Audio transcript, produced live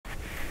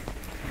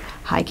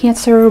Hi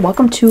Cancer,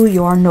 welcome to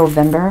your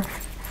November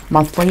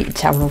monthly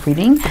tarot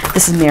reading.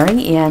 This is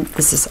Mary and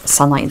this is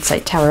Sunlight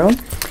Insight Tarot.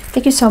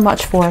 Thank you so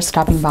much for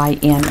stopping by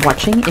and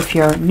watching. If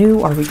you're new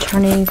or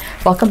returning,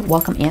 welcome,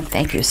 welcome, and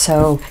thank you.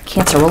 So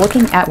Cancer, we're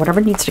looking at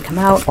whatever needs to come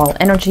out, all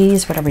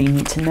energies, whatever you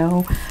need to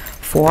know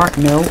for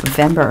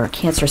November.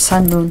 Cancer,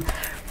 Sun, Moon,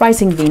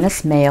 Rising,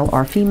 Venus, male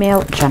or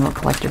female, general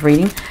collective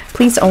reading.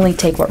 Please only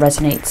take what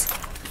resonates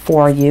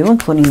for you,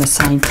 including the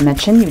signs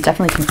mentioned. You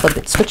definitely can flip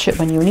it, switch it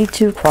when you need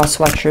to. Cross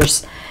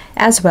watchers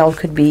as well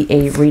could be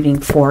a reading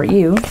for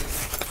you.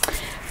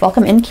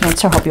 Welcome in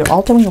Cancer. Hope you're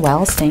all doing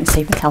well, staying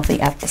safe and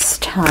healthy at this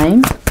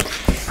time.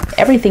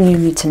 Everything you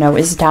need to know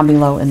is down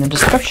below in the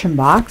description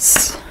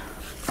box,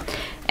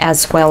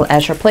 as well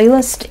as your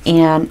playlist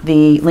and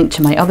the link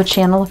to my other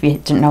channel if you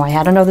didn't know I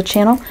had another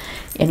channel,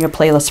 and your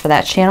playlist for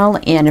that channel.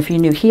 And if you're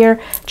new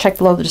here, check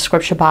below the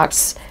description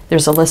box.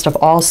 There's a list of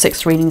all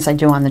 6 readings I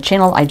do on the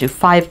channel. I do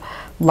 5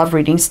 love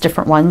readings,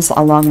 different ones,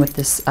 along with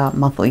this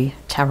monthly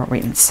tarot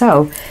reading.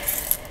 So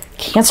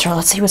Cancer,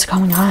 let's see what's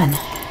going on.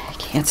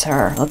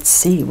 Cancer, let's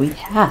see. We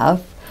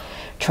have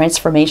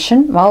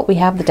transformation. Well, we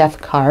have the Death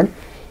card.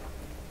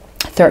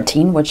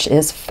 13, which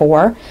is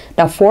 4.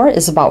 Now 4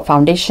 is about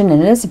foundation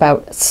and it is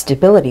about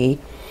stability.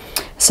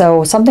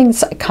 So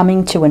something's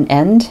coming to an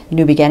end,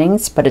 new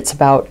beginnings, but it's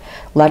about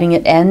letting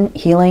it end,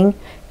 healing,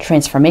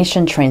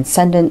 transformation,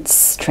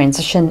 transcendence,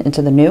 transition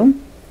into the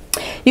new.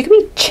 You could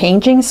be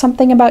changing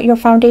something about your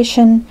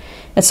foundation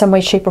in some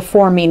way, shape, or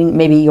form, meaning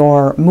maybe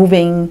you're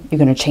moving, you're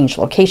going to change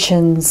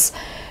locations,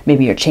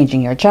 maybe you're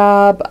changing your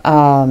job.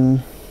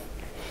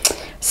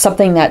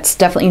 Something that's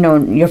definitely,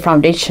 your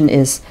foundation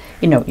is,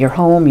 your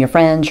home, your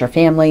friends, your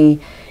family,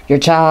 your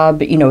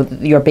job,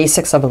 your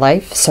basics of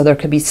life. So there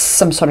could be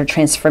some sort of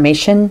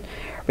transformation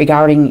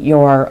regarding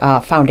your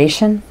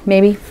foundation,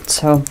 maybe.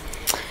 So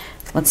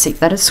let's see.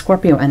 That is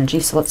Scorpio energy.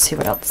 So let's see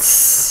what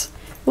else.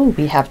 Ooh,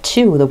 we have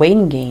 2, the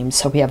waiting game.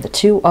 So we have the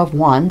 2 of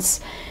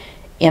Wands.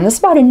 And this is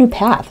about a new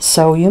path.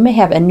 So you may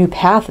have a new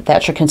path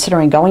that you're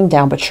considering going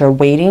down, but you're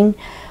waiting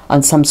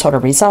on some sort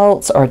of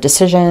results or a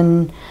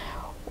decision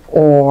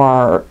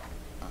or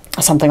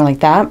something like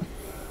that.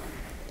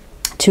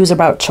 2 is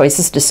about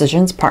choices,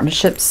 decisions,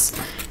 partnerships,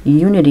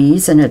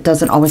 unities, and it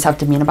doesn't always have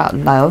to mean about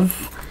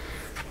love.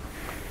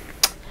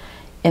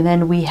 And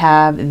then we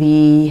have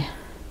the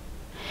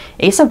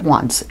Ace of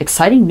Wands,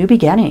 exciting new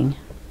beginning.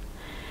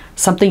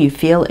 Something you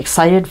feel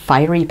excited,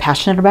 fiery,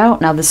 passionate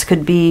about. Now this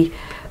could be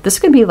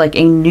like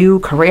a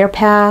new career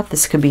path.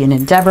 This could be an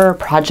endeavor,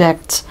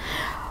 project,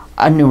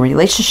 a new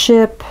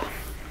relationship,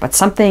 but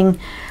something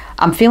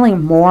I'm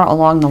feeling more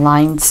along the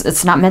lines,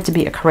 it's not meant to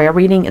be a career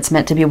reading, it's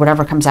meant to be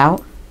whatever comes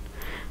out.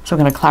 So I'm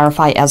going to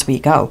clarify as we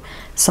go.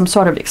 Some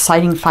sort of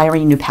exciting,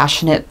 fiery, new,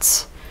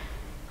 passionate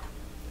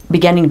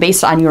beginning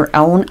based on your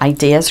own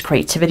ideas,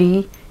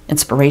 creativity,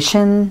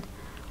 inspiration,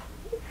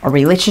 a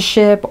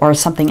relationship, or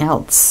something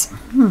else.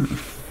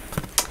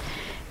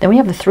 Then we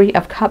have the 3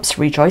 of Cups,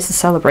 rejoice and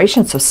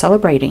celebration, so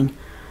celebrating.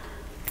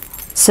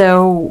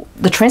 So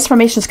the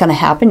transformation is going to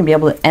happen. You'll be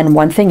able to end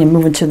one thing and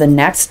move into the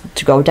next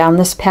to go down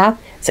this path.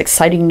 It's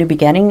exciting new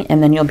beginning,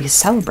 and then you'll be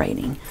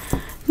celebrating.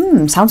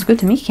 Sounds good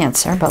to me,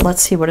 Cancer, but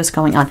let's see what is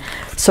going on.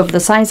 So for the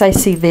signs I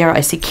see there,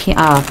 I see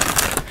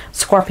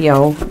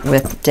Scorpio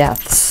with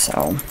death.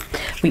 So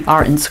we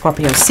are in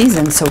Scorpio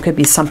season, so it could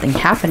be something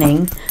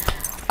happening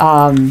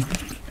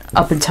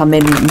up until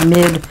maybe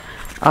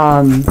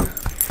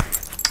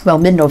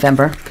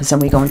mid-November, because then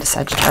we go into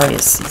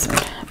Sagittarius season.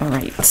 All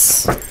right.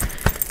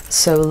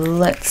 So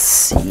let's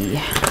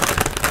see.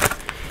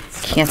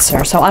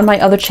 Cancer. So on my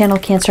other channel,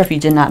 Cancer, if you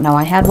did not know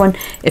I had one,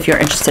 if you're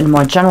interested in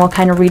more general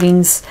kind of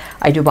readings,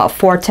 I do about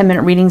 4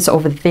 10-minute readings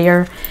over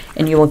there,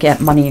 and you will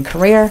get money and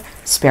career,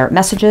 spirit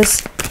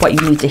messages, what you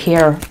need to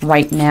hear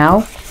right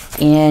now,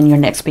 and your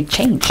next big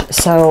change.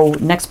 So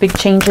next big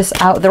change is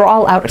out. They're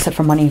all out except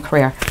for money and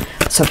career.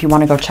 So if you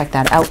want to go check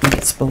that out, link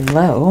is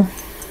below.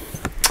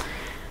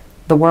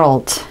 The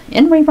World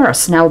in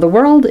reverse. Now the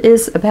World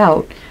is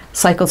about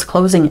cycles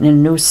closing and a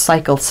new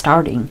cycle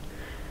starting.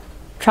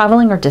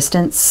 Traveling or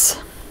distance.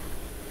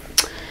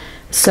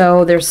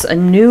 So there's a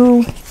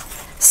new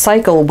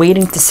cycle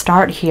waiting to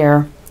start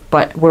here,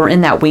 but we're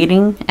in that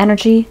waiting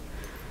energy.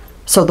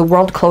 So the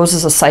World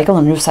closes a cycle,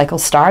 a new cycle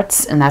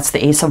starts, and that's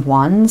the Ace of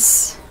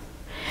Wands.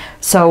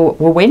 So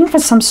we're waiting for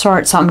some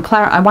sort. So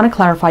I want to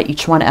clarify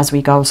each one as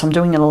we go. So I'm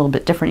doing it a little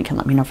bit different. You can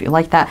let me know if you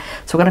like that.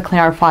 So we're going to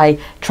clarify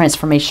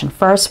transformation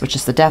first, which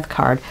is the Death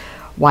card.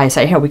 Why I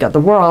say here we got the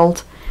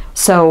World.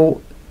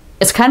 So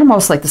it's kind of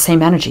most like the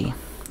same energy.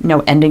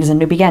 Endings and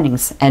new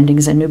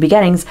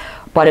beginnings,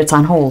 but it's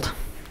on hold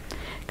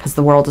because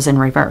the World is in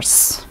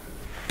reverse.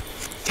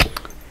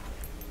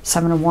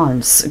 7 of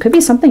Wands. It could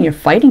be something you're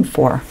fighting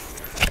for.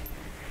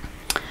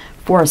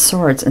 4 of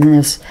Swords, and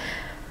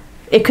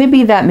it could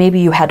be that maybe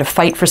you had to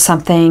fight for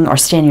something or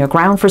stand your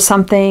ground for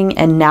something,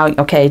 and now,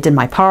 okay, I did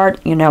my part,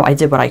 I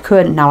did what I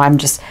could, and now I'm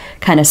just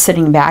kind of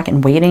sitting back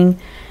and waiting,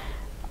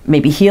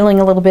 maybe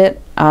healing a little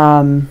bit.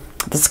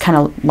 This is kind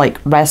of like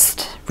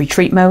rest,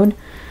 retreat mode.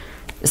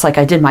 It's like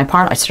I did my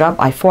part. I stood up,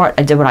 I fought,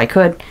 I did what I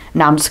could.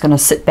 Now I'm just going to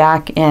sit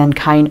back and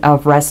kind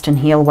of rest and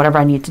heal whatever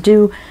I need to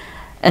do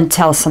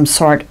until some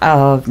sort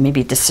of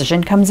maybe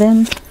decision comes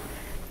in.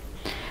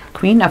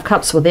 Queen of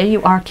Cups. Well, there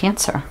you are,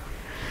 Cancer.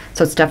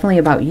 So it's definitely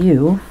about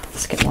you.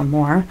 Let's get one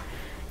more.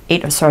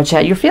 8 of Swords. Yeah,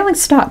 you're feeling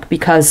stuck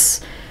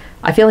because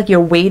I feel like you're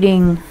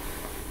waiting.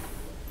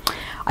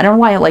 I don't know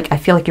why, I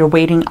feel like you're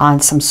waiting on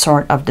some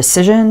sort of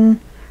decision,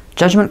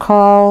 judgment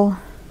call,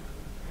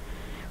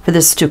 for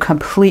this to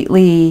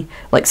completely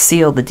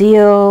seal the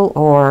deal,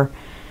 or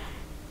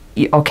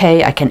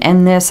okay, I can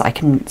end this, I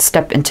can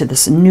step into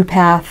this new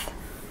path.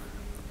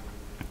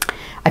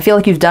 I feel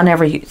like you've done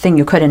everything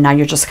you could and now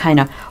you're just kind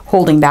of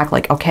holding back,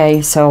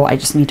 okay, so I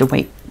just need to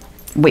wait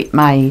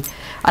my,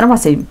 I don't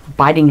want to say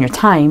biding your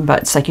time,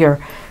 but it's like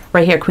you're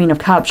right here, Queen of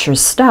Cups, you're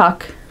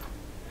stuck,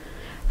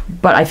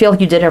 but I feel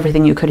like you did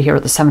everything you could here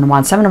with the 7 of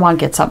Wands. 7 of Wands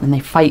gets up and they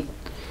fight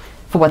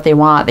for what they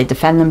want, they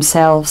defend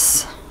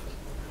themselves.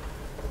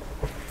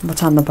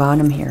 What's on the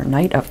bottom here?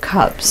 Knight of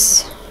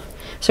Cups.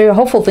 So you're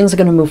hopeful things are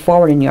going to move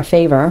forward in your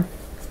favor.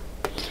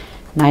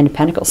 9 of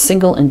Pentacles.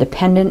 Single,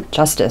 independent,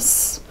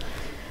 justice.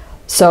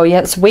 So yeah,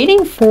 it's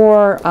waiting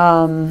for,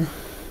 you're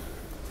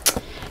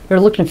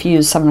a little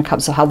confused, 7 of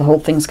Cups, of how the whole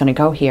thing's going to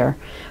go here.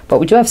 But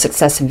we do have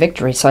success and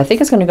victory, so I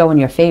think it's going to go in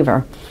your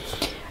favor.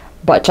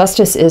 But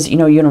justice is,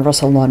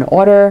 universal law and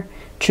order,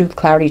 truth,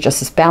 clarity,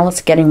 justice,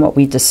 balance, getting what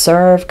we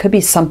deserve. Could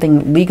be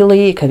something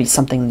legally, it could be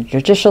something in the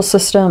judicial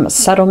system, a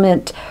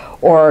settlement,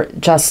 or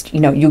just,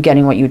 you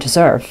getting what you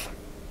deserve.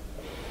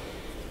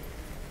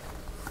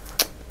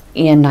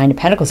 And 9 of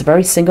Pentacles,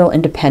 very single,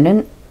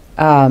 independent.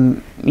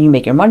 You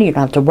make your money, you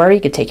don't have to worry,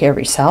 you can take care of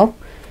yourself.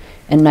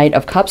 And Knight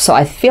of Cups, so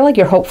I feel like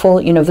you're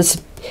hopeful.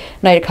 This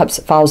Knight of Cups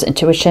follows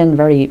intuition,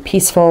 very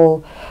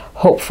peaceful,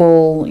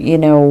 hopeful,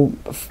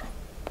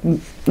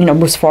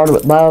 moves forward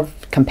with love,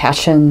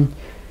 compassion,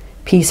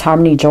 peace,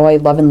 harmony, joy,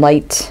 love and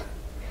light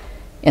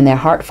in their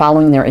heart,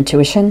 following their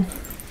intuition.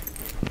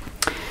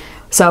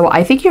 So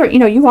I think you're,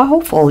 you are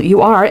hopeful.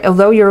 You are,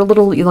 although you're a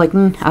little, I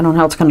don't know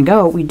how it's going to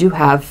go. We do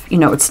have,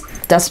 it's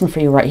destined for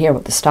you right here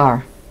with the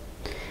Star.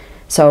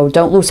 So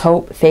don't lose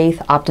hope,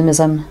 faith,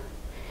 optimism,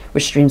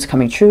 wish dreams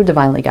coming true,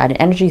 divinely guided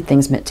energy,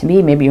 things meant to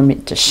be. Maybe you're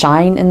meant to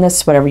shine in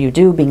this, whatever you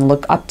do, being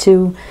looked up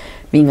to,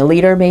 being a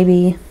leader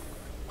maybe.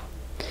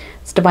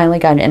 It's divinely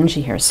guided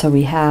energy here. So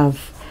we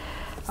have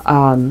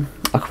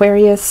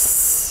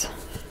Aquarius,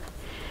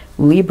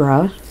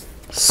 Libra,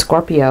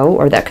 Scorpio,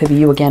 or that could be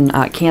you again,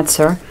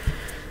 Cancer,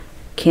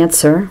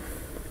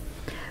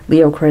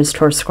 Leo, Aquarius,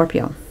 Taurus,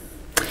 Scorpio.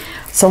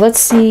 So let's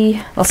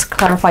see, let's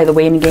clarify the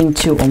waiting game.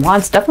 2 of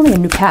Wands, definitely a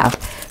new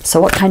path.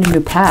 So what kind of new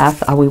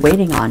path are we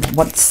waiting on?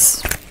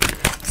 What's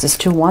this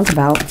 2 of Wands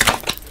about?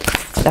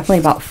 It's definitely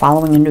about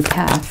following a new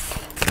path.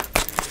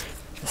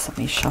 Just let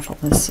me shuffle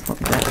this a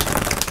little bit.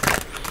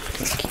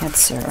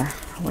 Cancer,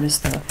 what is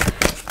the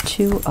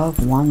 2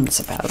 of Wands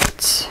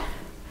about?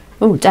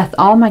 Oh, death.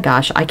 Oh my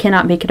gosh, I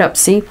cannot make it up.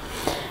 See?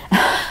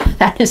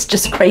 That is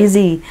just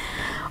crazy.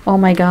 Oh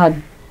my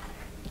God.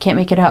 Can't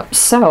make it up.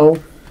 So,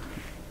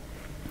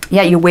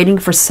 yeah, you're waiting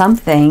for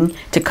something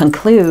to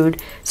conclude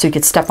so you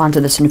could step onto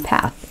this new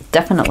path.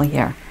 Definitely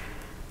here.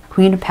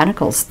 Queen of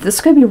Pentacles.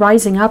 This could be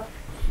rising up.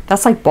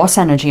 That's like boss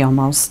energy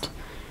almost.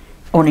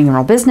 Owning your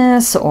own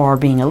business or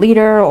being a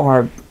leader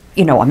or,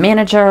 a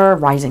manager,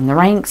 rising the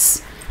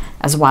ranks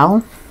as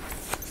well.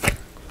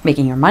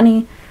 Making your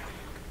money.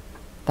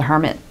 The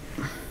Hermit.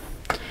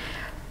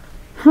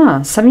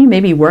 Some of you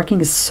may be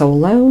working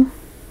solo.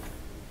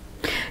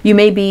 You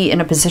may be in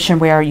a position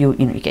where you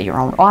get your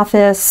own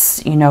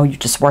office, you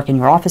just work in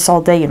your office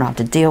all day, you don't have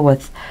to deal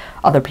with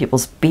other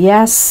people's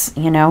BS,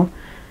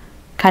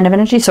 kind of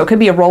energy. So it could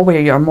be a role where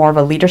you're more of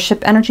a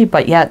leadership energy,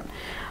 but yet,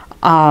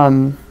 or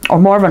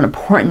more of an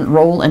important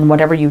role in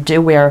whatever you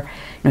do where,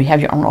 you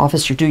have your own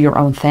office, you do your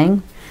own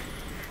thing.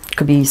 It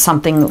could be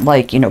something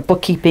like,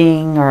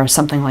 bookkeeping or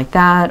something like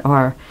that,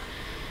 or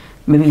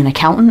maybe an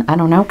accountant, I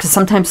don't know, because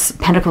sometimes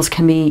Pentacles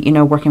can be,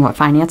 working with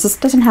finances.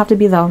 It doesn't have to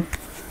be, though.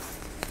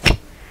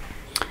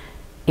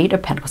 8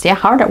 of Pentacles. Yeah,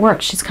 hard at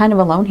work. She's kind of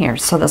alone here.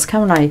 So that's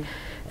kind of what I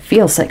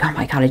feel. It's like, oh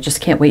my God, I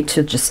just can't wait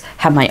to just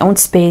have my own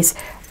space,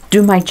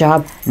 do my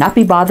job, not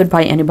be bothered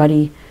by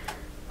anybody.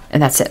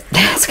 And that's it.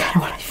 That's kind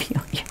of what I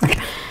feel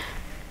here.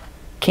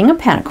 King of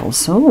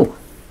Pentacles. Oh.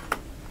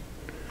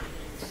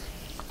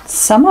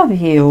 Some of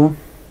you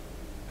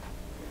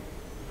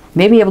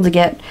may be able to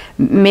get,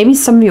 maybe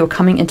some of you are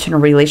coming into a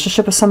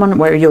relationship with someone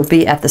where you'll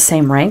be at the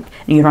same rank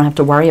and you don't have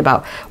to worry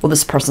about, well,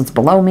 this person's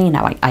below me.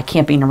 Now I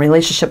can't be in a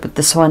relationship with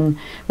this one,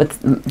 with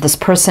this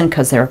person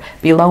because they're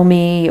below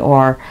me,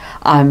 or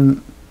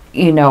I'm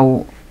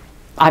below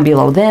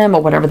them,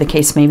 or whatever the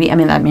case may be. I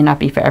mean, that may not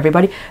be for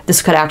everybody.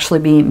 This could actually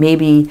be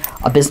maybe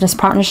a business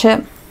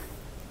partnership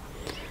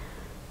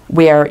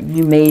where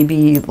you may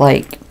be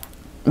like,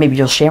 maybe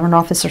you'll share an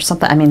office or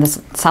something. I mean, this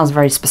sounds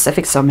very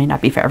specific, so it may not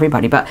be for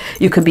everybody, but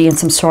you could be in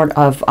some sort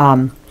of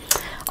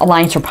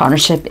alliance or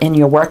partnership in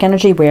your work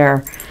energy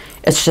where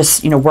it's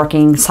just,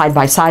 working side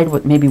by side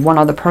with maybe one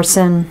other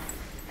person.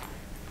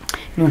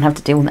 You don't have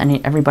to deal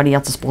with everybody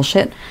else's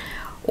bullshit.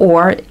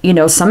 Or, you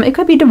know, it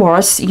could be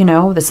divorce, you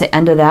know, that's the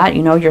end of that.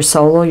 You know, you're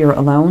solo, you're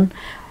alone,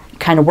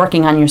 kind of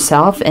working on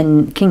yourself.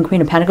 And King,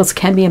 Queen of Pentacles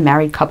can be a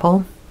married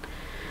couple.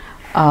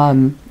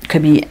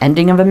 Could be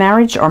ending of a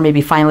marriage, or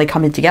maybe finally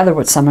coming together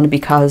with someone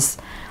because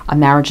a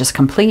marriage is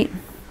complete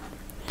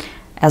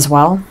as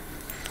well.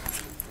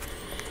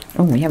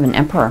 Oh, we have an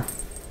Emperor.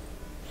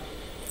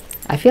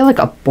 I feel like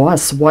a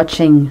boss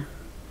watching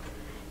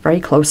very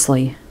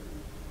closely.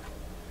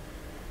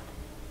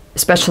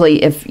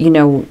 Especially if, you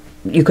know,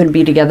 you couldn't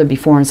be together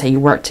before and say you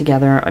worked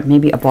together. Or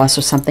maybe a boss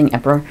or something.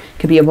 Emperor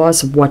could be a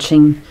boss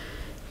watching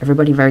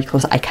everybody very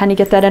close. I kind of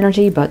get that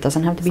energy, but it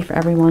doesn't have to be for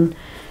everyone.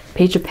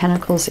 Page of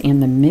Pentacles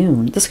and the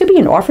Moon. This could be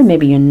an offer.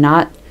 Maybe you're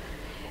not.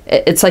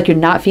 It's like you're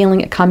not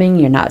feeling it coming.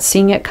 You're not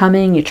seeing it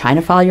coming. You're trying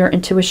to follow your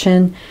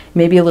intuition.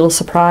 Maybe a little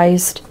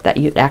surprised that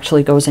it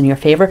actually goes in your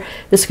favor.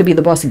 This could be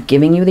the boss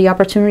giving you the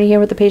opportunity here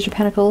with the Page of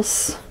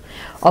Pentacles.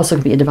 Also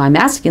could be a Divine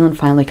Masculine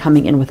finally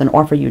coming in with an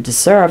offer you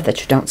deserve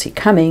that you don't see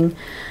coming.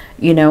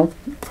 You know,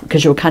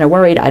 because you were kind of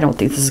worried. I don't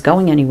think this is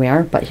going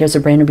anywhere. But here's a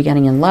brand new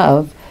beginning in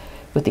love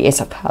with the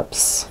Ace of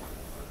Cups.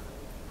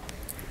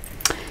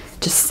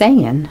 Just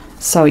saying.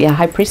 So yeah,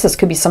 High Priestess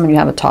could be someone you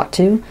haven't talked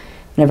to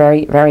in a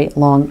very, very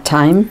long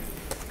time.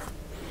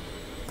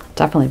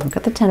 Definitely. We've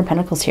got the Ten of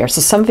Pentacles here. So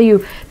some of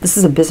you, this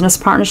is a business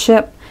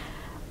partnership.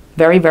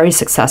 Very, very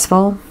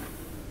successful.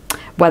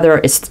 Whether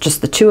it's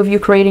just the two of you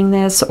creating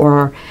this,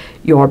 or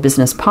your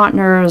business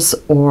partners,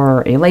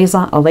 or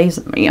liaisons,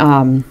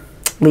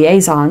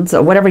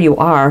 or whatever you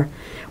are,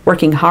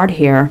 working hard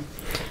here.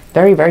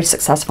 Very, very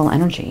successful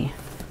energy.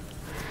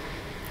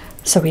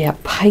 So we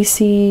have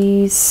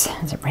Pisces.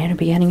 Is it a brand new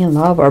beginning in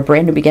love, or a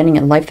brand new beginning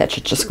in life that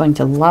you're just going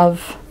to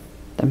love?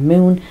 The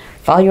Moon.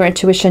 Follow your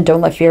intuition.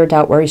 Don't let fear,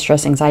 doubt, worry,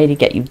 stress, anxiety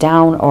get you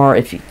down, or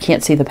if you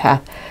can't see the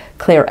path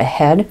clear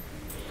ahead.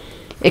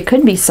 It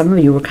could be some of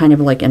you were kind of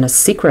like in a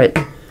secret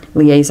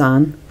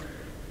liaison,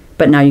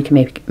 but now you can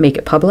make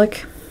it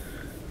public.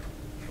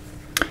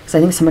 Because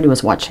I think somebody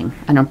was watching.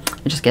 I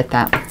just get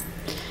that.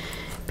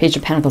 Page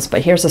of Pentacles.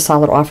 But here's a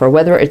solid offer.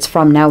 Whether it's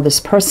from now this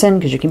person,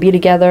 because you can be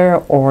together,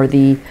 or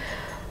the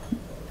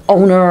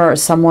owner or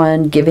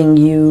someone giving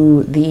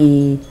you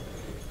the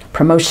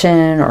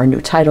promotion or a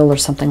new title or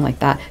something like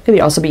that. Could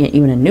also be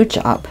even a new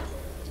job.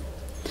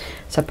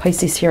 So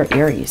Pisces here,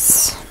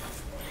 Aries.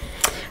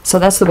 So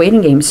that's the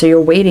waiting game. So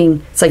you're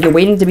waiting. It's like you're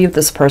waiting to be with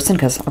this person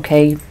because,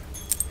 okay,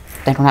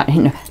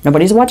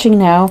 nobody's watching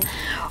now.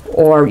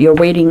 Or you're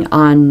waiting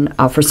on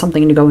for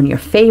something to go in your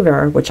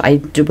favor, which I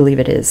do believe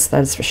it is.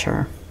 That is for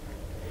sure.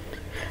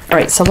 All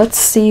right, so let's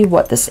see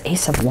what this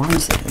Ace of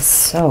Wands is.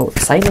 So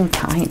exciting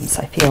times.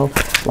 I feel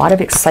a lot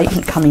of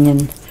excitement coming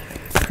in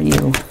for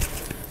you.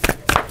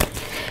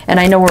 And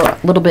I know we're a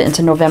little bit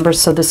into November,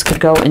 so this could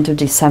go into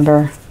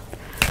December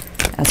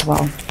as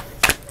well.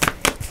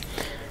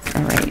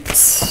 All right.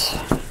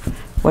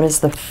 What is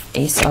the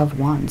Ace of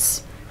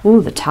Wands?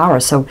 Ooh, the Tower.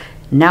 So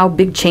now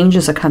big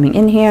changes are coming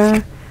in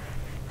here.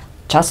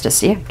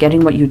 Justice, yeah,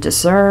 getting what you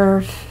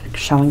deserve.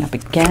 Showing up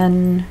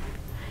again.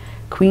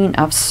 Queen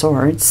of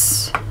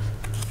Swords.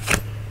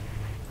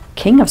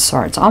 King of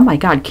Swords. Oh my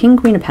God. King,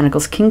 Queen of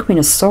Pentacles. King, Queen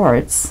of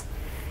Swords.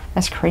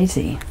 That's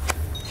crazy.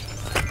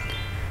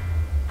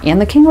 And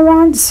the King of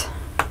Wands.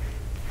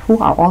 Who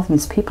are all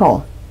these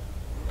people?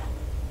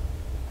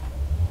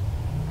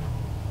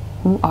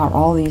 Who are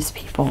all these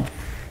people?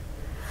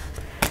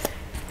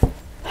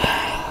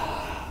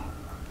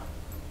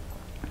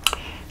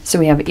 So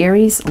we have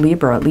Aries,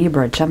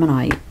 Libra,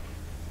 Gemini,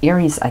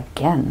 Aries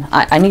again.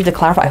 I need to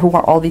clarify, who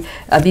are all these?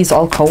 Are these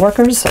all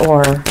co-workers,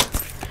 or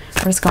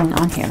what is going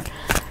on here?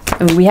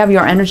 I mean, we have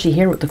your energy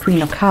here with the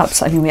Queen of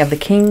Cups. I mean, we have the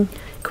King,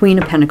 Queen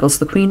of Pentacles,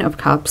 the Queen of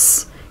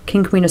Cups,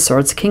 King, Queen of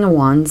Swords, King of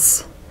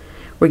Wands.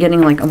 We're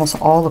getting like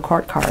almost all the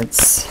court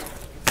cards.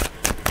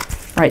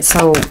 All right,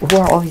 so who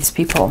are all these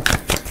people?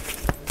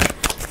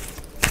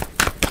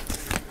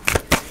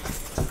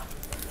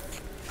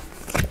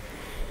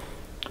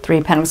 Three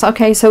of Pentacles.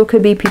 Okay, so it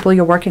could be people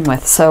you're working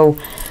with. So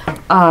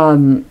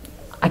I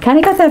kind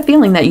of got that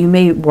feeling that you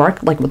may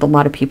work like with a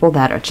lot of people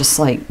that are just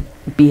like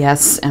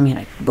BS. I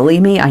mean,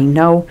 believe me, I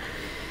know.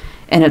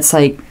 And it's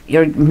like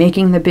you're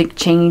making the big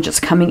change. It's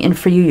coming in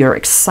for you. You're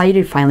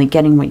excited, finally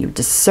getting what you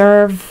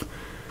deserve.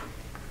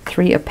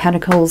 Three of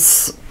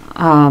Pentacles.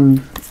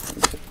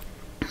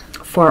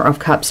 Four of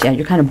Cups. Yeah,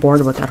 you're kind of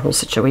bored with that whole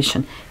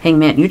situation.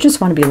 Hangman, you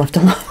just want to be left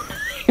alone.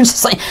 You're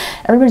just like,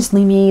 everybody just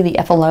leave me the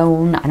F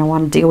alone. I don't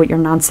want to deal with your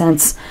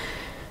nonsense.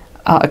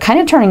 Kind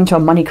of turning into a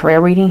money career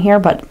reading here,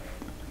 but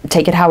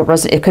take it how it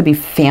resonates. It could be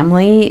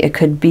family. It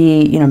could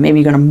be, you know, maybe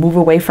you're going to move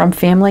away from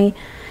family.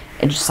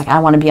 It's just like, I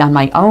want to be on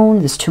my own.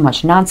 There's too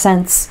much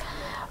nonsense.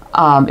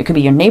 It could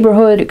be your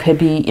neighborhood. It could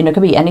be, you know, it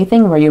could be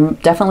anything where you're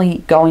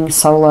definitely going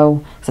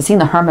solo. Because I've seen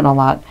the Hermit a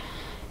lot.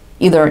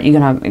 Either you're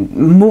going to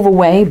move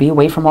away, be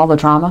away from all the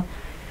drama.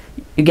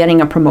 You're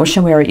getting a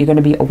promotion where you're going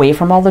to be away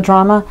from all the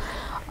drama.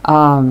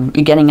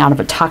 You're getting out of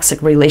a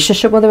toxic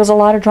relationship where there was a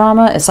lot of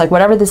drama. It's like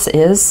whatever this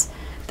is,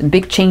 the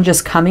big change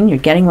is coming. You're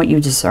getting what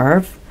you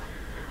deserve.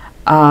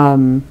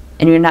 And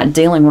and you're not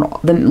dealing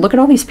with them. Look at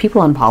all these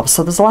people involved.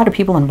 So there's a lot of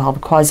people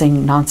involved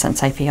causing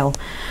nonsense, I feel.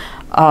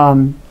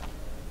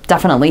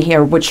 Definitely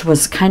here, which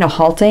was kind of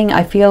halting.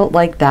 I feel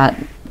like that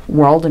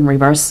world in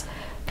reverse,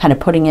 kind of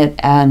putting it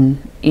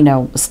and, you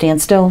know,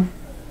 standstill,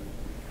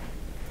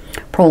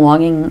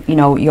 prolonging, you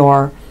know,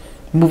 your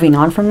moving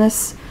on from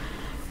this.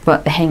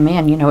 But the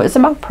Hangman, you know, it's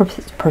about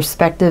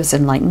perspectives,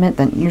 enlightenment,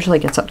 then usually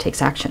gets up,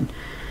 takes action.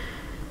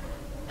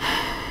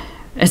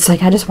 It's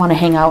like, I just want to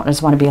hang out, I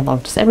just want to be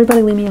alone. Just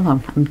everybody leave me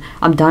alone.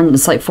 I'm done.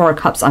 It's like 4 of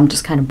Cups. I'm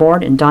just kind of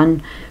bored and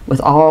done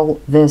with all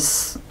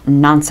this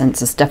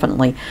nonsense. It's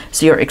definitely.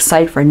 So you're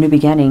excited for a new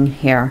beginning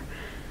here.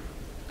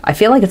 I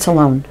feel like it's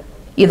alone.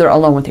 Either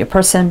alone with your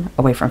person,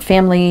 away from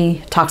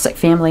family, toxic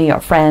family, or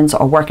friends,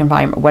 or work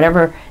environment,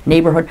 whatever,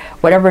 neighborhood,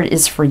 whatever it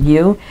is for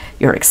you.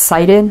 You're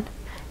excited.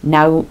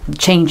 Now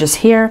change is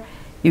here.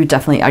 You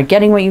definitely are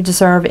getting what you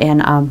deserve,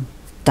 and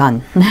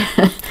done.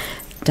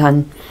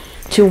 Done.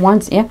 2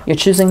 Wands, yeah, you're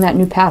choosing that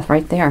new path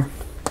right there.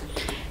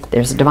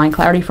 There's a divine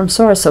clarity from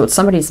Source, so it's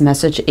somebody's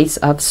message. Ace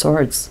of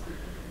Swords.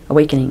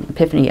 Awakening,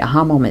 epiphany,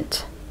 aha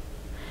moment.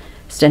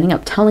 Standing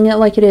up, telling it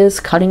like it is,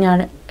 cutting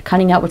out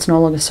what's no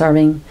longer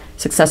serving.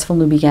 Successful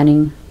new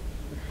beginning.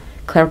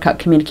 Clear-cut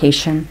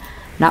communication.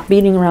 Not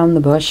beating around the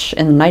bush.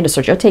 And the Knight of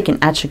Swords, you're taking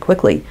action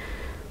quickly.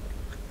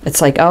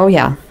 It's like, oh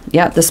yeah,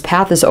 this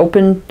path is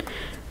open,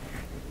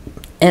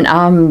 and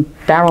I'm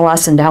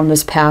barrel-assing down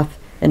this path,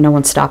 and no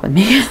one's stopping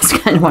me. That's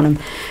kind of what I'm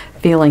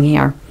feeling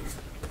here.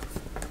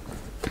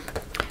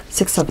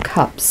 6 of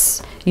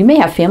Cups. You may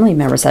have family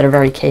members that are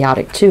very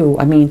chaotic too.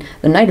 I mean,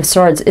 the Knight of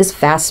Swords is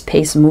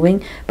fast-paced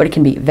moving, but it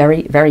can be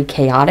very, very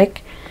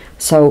chaotic.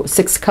 So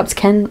 6 Cups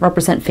can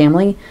represent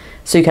family.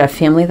 So you could have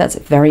family that's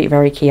very,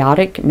 very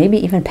chaotic. Maybe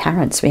even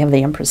parents. We have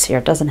the Empress here.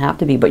 It doesn't have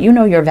to be. But you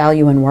know your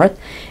value and worth.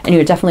 And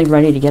you're definitely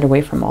ready to get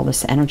away from all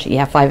this energy.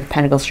 Yeah, 5 of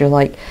Pentacles. You're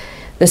like,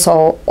 this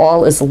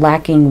all is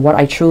lacking what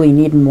I truly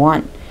need and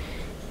want.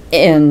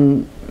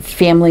 In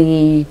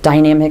family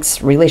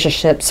dynamics,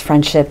 relationships,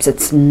 friendships,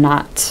 it's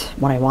not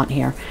what I want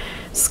here.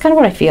 It's kind of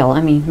what I feel.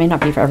 I mean, it may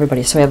not be for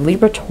everybody. So we have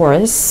Libra,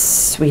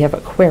 Taurus. We have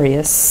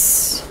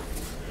Aquarius.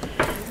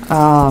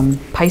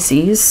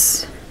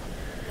 Pisces.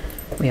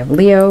 We have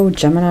Leo,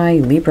 Gemini,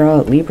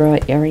 Libra,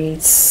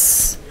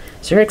 Aries.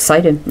 So you're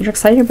excited. You're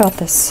excited about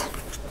this.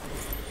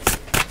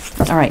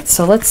 All right,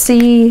 so let's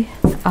see.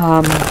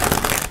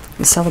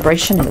 The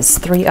celebration is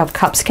 3 of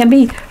Cups. Can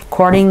be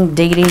courting,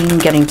 dating,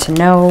 getting to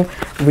know,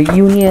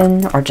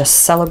 reunion, or just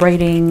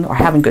celebrating, or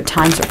having good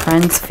times with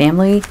friends,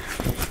 family.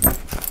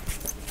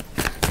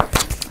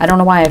 I don't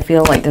know why I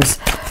feel like there's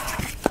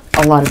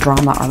a lot of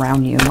drama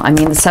around you. I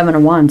mean, the 7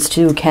 of Wands,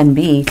 too, can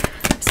be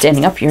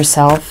standing up for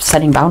yourself,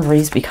 setting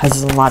boundaries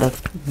because there's a lot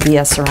of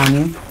BS around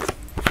you.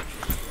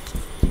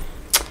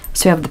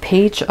 So you have the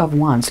Page of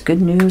Wands.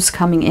 Good news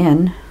coming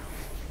in.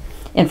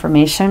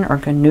 Information or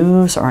good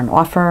news or an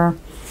offer.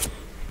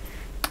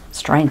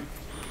 Strength.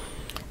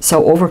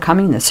 So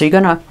overcoming this. So you're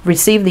going to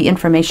receive the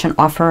information,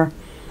 offer,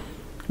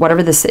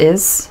 whatever this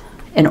is,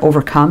 and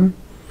overcome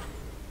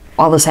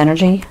all this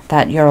energy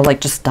that you're like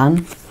just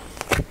done.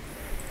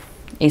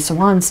 Ace of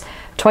Wands.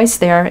 Twice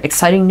there.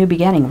 Exciting new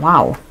beginning.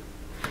 Wow.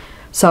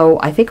 So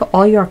I think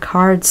all your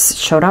cards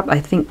showed up,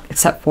 I think,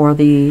 except for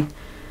the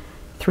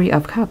 3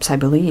 of Cups, I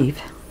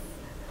believe.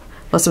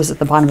 Unless it was at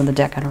the bottom of the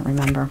deck, I don't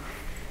remember.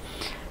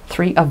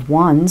 3 of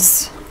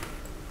Wands.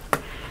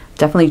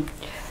 Definitely,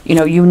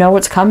 you know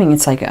what's coming.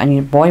 It's like, I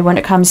mean, boy, when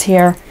it comes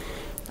here,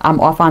 I'm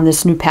off on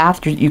this new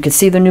path. You can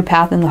see the new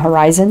path in the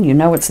horizon. You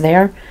know it's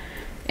there.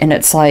 And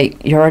it's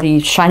like, you're already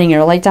shining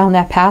your light down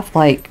that path.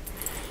 Like,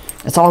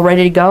 it's all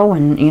ready to go.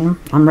 And, you know,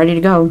 I'm ready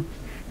to go.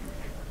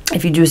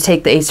 If you do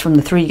take the Ace from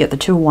the 3, you get the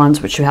 2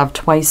 Wands, which you have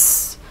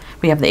twice.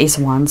 We have the Ace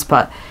of Wands,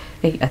 but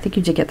I think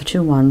you did get the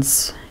 2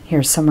 Wands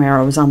here somewhere.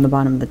 It was on the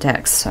bottom of the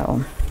deck,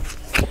 so.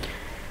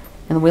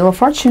 And the Wheel of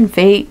Fortune,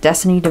 fate,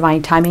 destiny,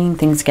 divine timing,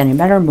 things getting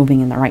better, moving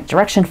in the right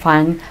direction.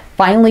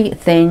 Finally,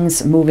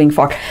 things moving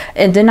forward.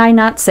 And didn't I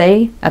not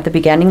say at the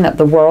beginning that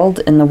the world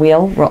and the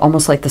wheel were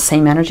almost like the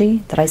same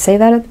energy? Did I say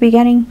that at the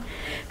beginning?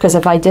 Because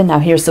if I did, now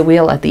here's the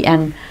wheel at the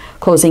end,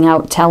 closing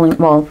out, telling,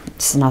 well,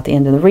 this is not the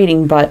end of the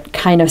reading, but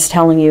kind of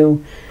telling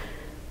you,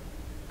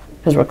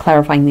 because we're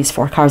clarifying these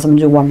 4 cards, I'm going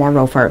to do one more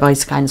row for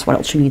advice, guidance, what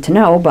else you need to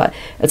know, but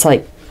it's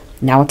like,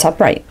 now it's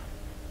upright.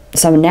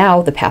 So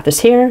now the path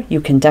is here.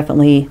 You can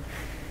definitely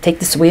take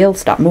this wheel,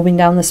 stop moving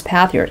down this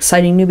path. You're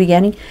exciting new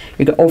beginning.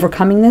 You're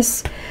overcoming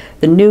this.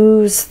 The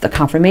news, the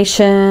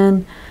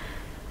confirmation,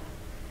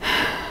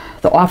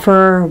 the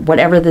offer,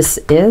 whatever this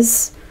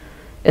is,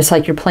 it's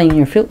like you're playing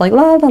your flute, like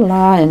la la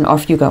la, and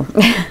off you go.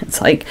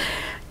 It's like,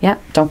 yeah,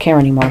 don't care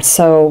anymore.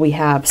 So we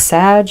have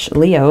Sag,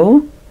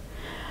 Leo.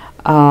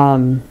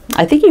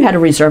 I think you had to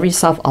reserve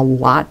yourself a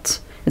lot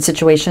in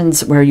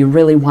situations where you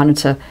really wanted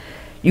to,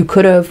 you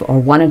could have or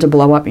wanted to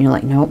blow up, and you're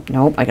like, nope,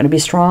 I got to be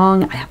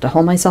strong. I have to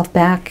hold myself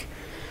back.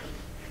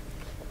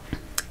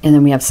 And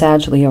then we have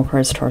Sag, Leo,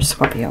 Aquarius, Taurus,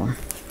 Scorpio.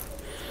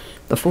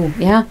 The Fool,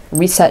 yeah,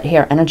 reset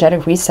here,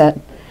 energetic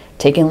reset,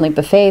 taking a leap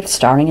of faith,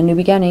 starting a new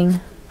beginning.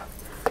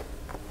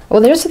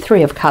 Well, there's the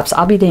 3 of Cups.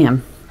 I'll be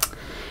damned.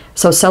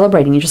 So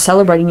celebrating, you're just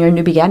celebrating your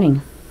new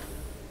beginning.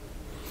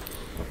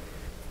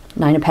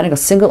 Nine of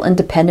Pentacles, single,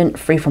 independent,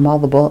 free from all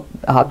the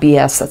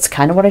BS. That's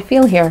kind of what I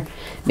feel here.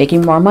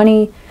 Making more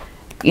money,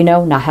 you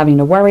know, not having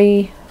to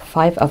worry.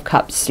 Five of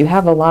Cups. You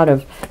have a lot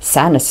of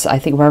sadness, I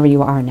think, wherever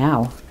you are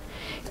now.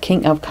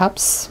 King of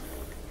Cups.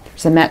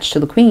 There's a match to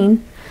the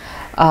Queen.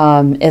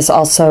 Is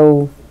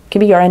also, can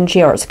be your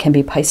energy, or it can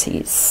be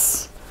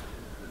Pisces.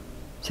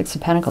 Six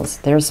of Pentacles.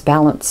 There's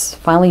balance.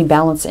 Finally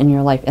balance in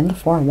your life. And the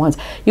Four of Wands.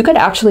 You could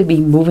actually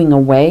be moving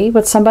away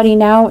with somebody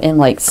now and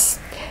like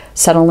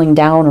settling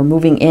down or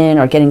moving in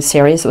or getting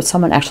serious with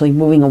someone, actually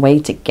moving away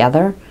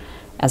together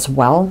as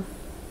well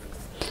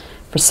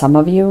for some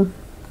of you.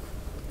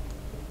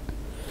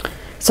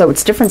 So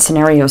it's different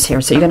scenarios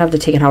here, so you're going to have to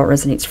take it how it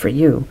resonates for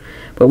you.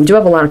 But we do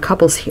have a lot of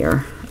couples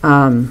here.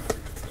 King,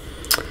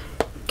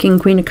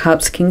 Queen of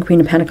Cups, King,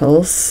 Queen of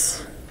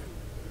Pentacles,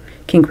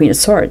 King, Queen of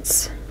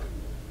Swords.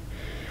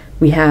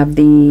 We have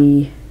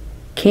the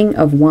King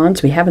of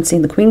Wands. We haven't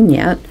seen the Queen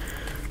yet,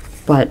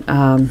 but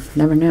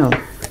never know.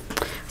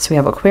 So we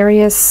have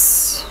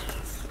Aquarius,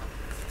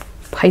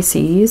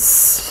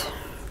 Pisces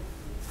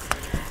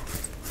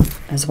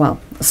as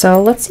well.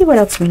 So let's see what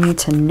else we need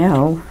to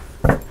know.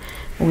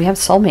 Well, we have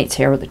soulmates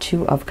here with the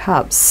Two of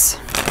Cups.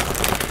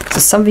 So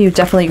some of you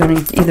definitely are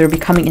going to either be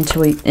coming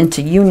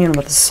into union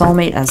with a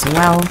soulmate as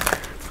well.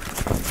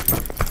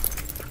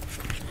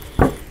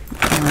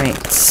 All right.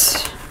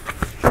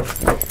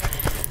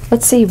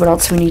 Let's see what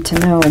else we need to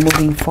know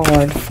moving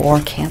forward for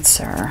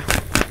Cancer.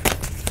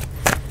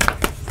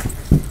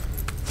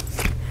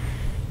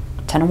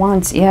 Ten of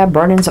Wands. Yeah,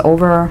 burdens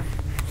over.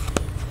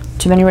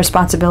 Too many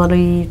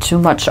responsibility, too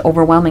much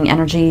overwhelming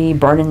energy,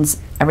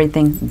 burdens,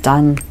 everything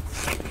done.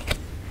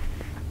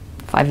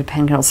 Five of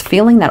Pentacles.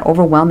 Feeling that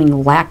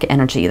overwhelming lack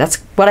energy. That's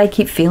what I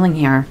keep feeling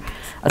here.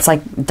 It's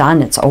like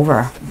done. It's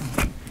over.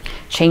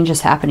 Change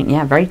is happening.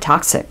 Yeah, very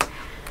toxic.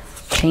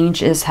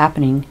 Change is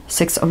happening.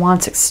 Six of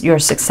Wands. You're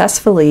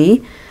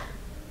successfully...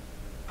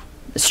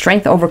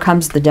 Strength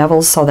overcomes the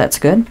devils, so that's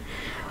good.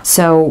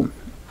 So...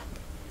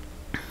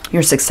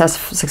 You're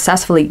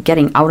successfully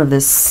getting out of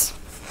this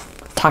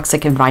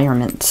toxic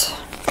environment.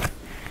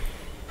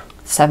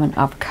 Seven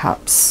of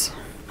Cups.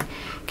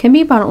 Can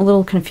be about a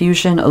little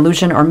confusion,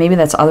 illusion, or maybe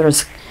that's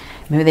others.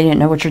 Maybe they didn't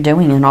know what you're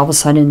doing, and all of a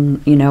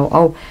sudden, you know,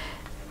 oh,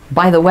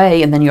 by the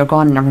way, and then you're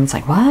gone, and everyone's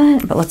like,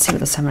 what? But let's see what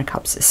the Seven of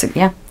Cups is.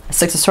 Yeah,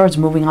 Six of Swords,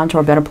 moving on to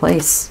a better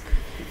place.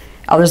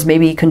 Others may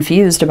be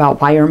confused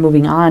about why you're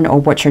moving on or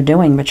what you're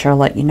doing, but you're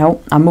like, you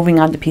know, I'm moving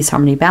on to peace,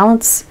 harmony,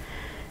 balance.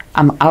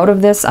 I'm out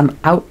of this. I'm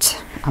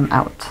out. I'm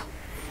out.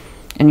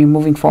 And you're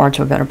moving forward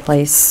to a better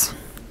place.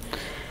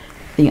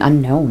 The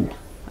unknown.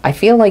 I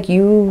feel like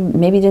you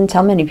maybe didn't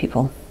tell many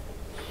people.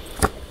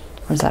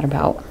 What is that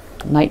about?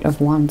 Knight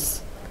of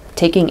Wands.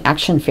 Taking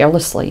action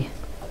fearlessly.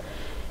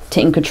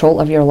 Taking control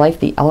of your life.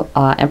 The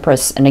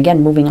Empress. And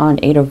again, moving on.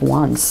 Eight of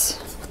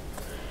Wands.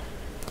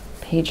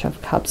 Page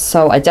of Cups.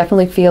 So I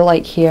definitely feel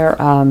like here...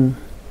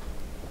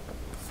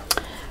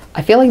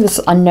 I feel like this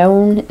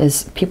unknown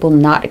is people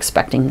not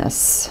expecting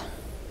this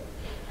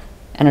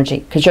energy.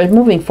 Because you're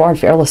moving forward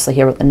fearlessly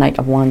here with the Knight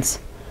of Wands.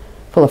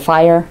 Full of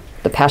fire.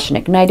 The passion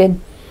ignited.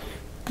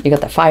 You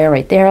got the fire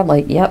right there.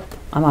 Like, yep,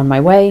 I'm on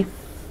my way.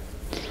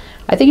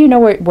 I think you know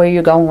where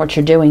you're going, what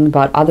you're doing.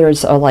 But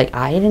others are like,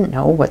 I didn't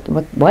know. What?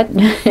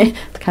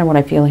 That's kind of what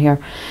I feel here.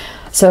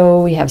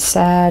 So we have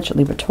Sag,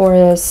 Libra,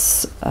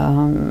 Taurus.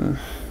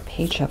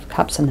 Page of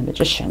Cups and the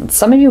Magician.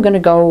 Some of you are going to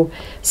go,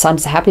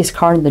 Sun's the happiest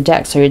card in the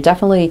deck. So you're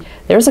definitely,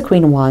 there's a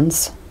Queen of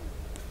Wands.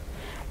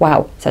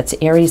 Wow. So that's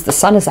Aries. The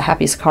Sun is the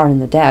happiest card in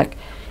the deck.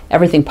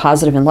 Everything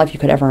positive in life you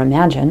could ever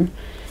imagine.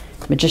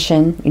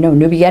 Magician, you know,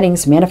 new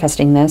beginnings,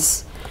 manifesting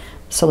this.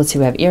 So let's see,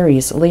 we have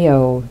Aries,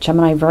 Leo,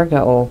 Gemini,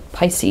 Virgo,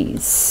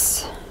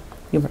 Pisces,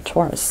 Libra,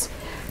 Taurus,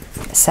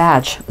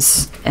 Sag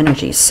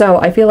energy. So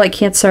I feel like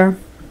Cancer,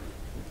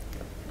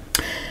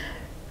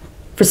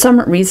 for some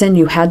reason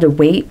you had to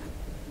wait.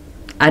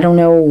 I don't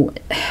know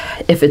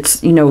if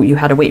it's, you know, you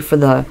had to wait for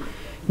the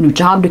new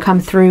job to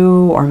come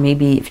through, or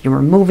maybe if you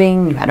were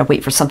moving, you had to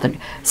wait for something.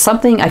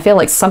 I feel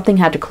like something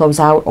had to close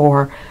out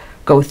or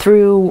go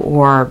through,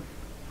 or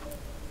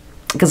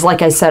because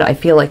like I said, I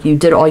feel like you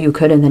did all you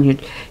could and then you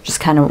just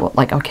kind of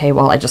like, okay,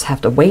 well, I just have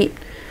to wait.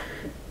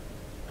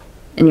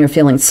 And you're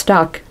feeling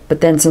stuck,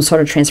 but then some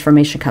sort of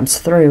transformation comes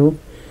through.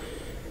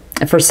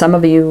 And for some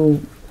of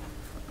you,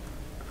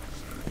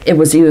 it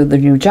was either the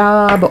new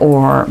job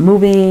or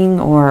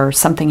moving or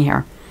something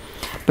here.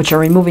 But you're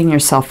removing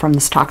yourself from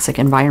this toxic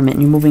environment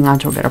and you're moving on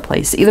to a better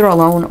place, either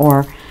alone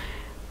or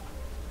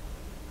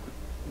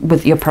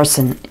with your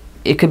person.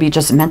 It could be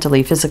just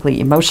mentally, physically,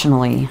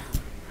 emotionally,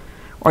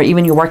 or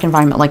even your work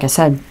environment, like I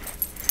said.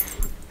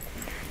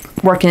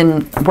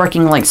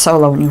 Working like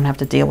solo and you don't have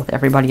to deal with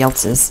everybody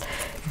else's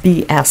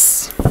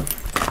BS.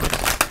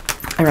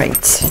 All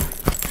right.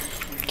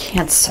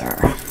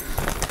 Cancer.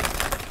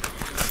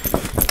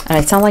 And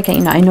I sound like,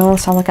 you know, I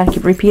sound like I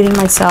keep repeating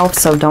myself,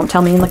 so don't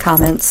tell me in the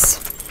comments.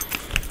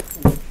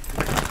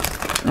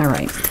 All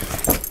right.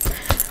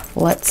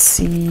 Let's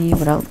see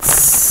what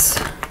else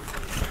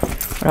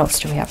What else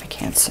do we have for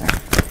Cancer?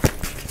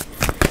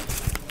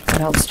 What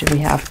else do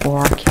we have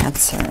for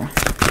Cancer?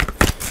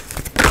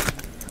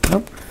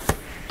 Nope.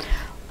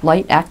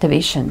 Light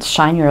activations.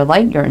 Shine your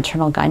light. Your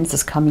internal guidance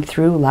is coming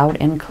through loud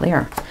and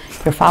clear.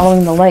 You're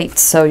following the light,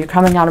 so you're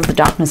coming out of the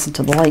darkness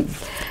into the light.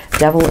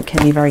 Devil, it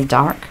can be very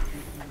dark.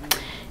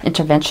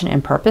 Intervention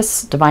and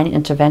purpose. Divine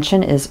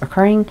intervention is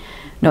occurring.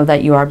 Know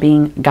that you are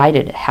being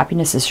guided.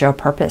 Happiness is your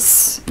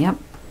purpose. Yep.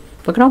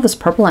 Look at all this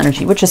purple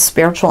energy, which is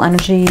spiritual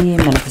energy,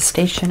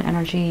 manifestation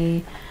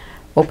energy,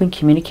 open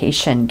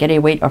communication. Get a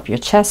weight off your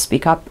chest.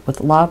 Speak up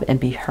with love and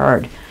be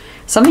heard.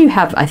 Some of you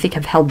have, I think,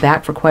 have held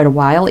back for quite a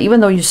while.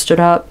 Even though you stood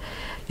up,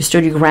 you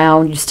stood your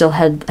ground, you still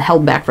had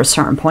held back for a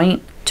certain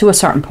point, to a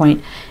certain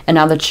point. And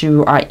now that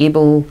you are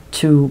able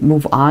to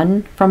move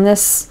on from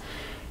this,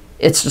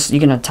 it's just,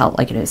 you're going to tell it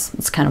like it is.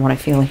 It's kind of what I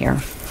feel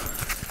here.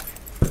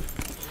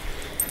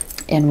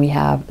 And we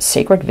have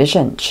sacred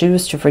vision.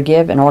 Choose to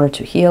forgive in order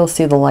to heal.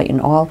 See the light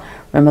in all.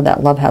 Remember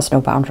that love has no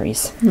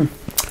boundaries.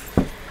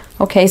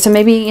 Okay, so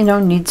maybe, you know,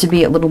 need to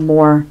be a little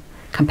more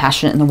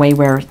compassionate in the way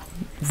we're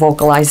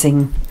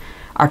vocalizing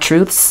our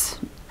truths,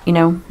 you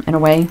know, in a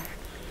way.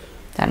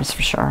 That is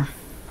for sure.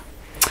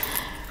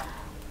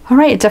 All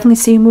right, definitely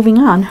see you moving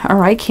on. All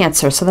right,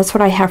 Cancer. So that's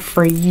what I have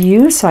for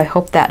you. So I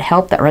hope that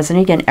helped, that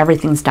resonated. Again,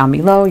 everything's down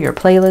below. Your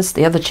playlist,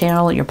 the other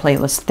channel, your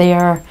playlist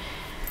there.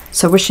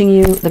 So wishing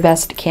you the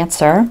best,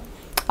 Cancer.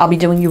 I'll be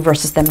doing you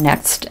versus them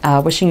next.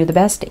 Wishing you the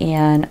best,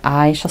 and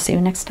I shall see you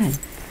next time.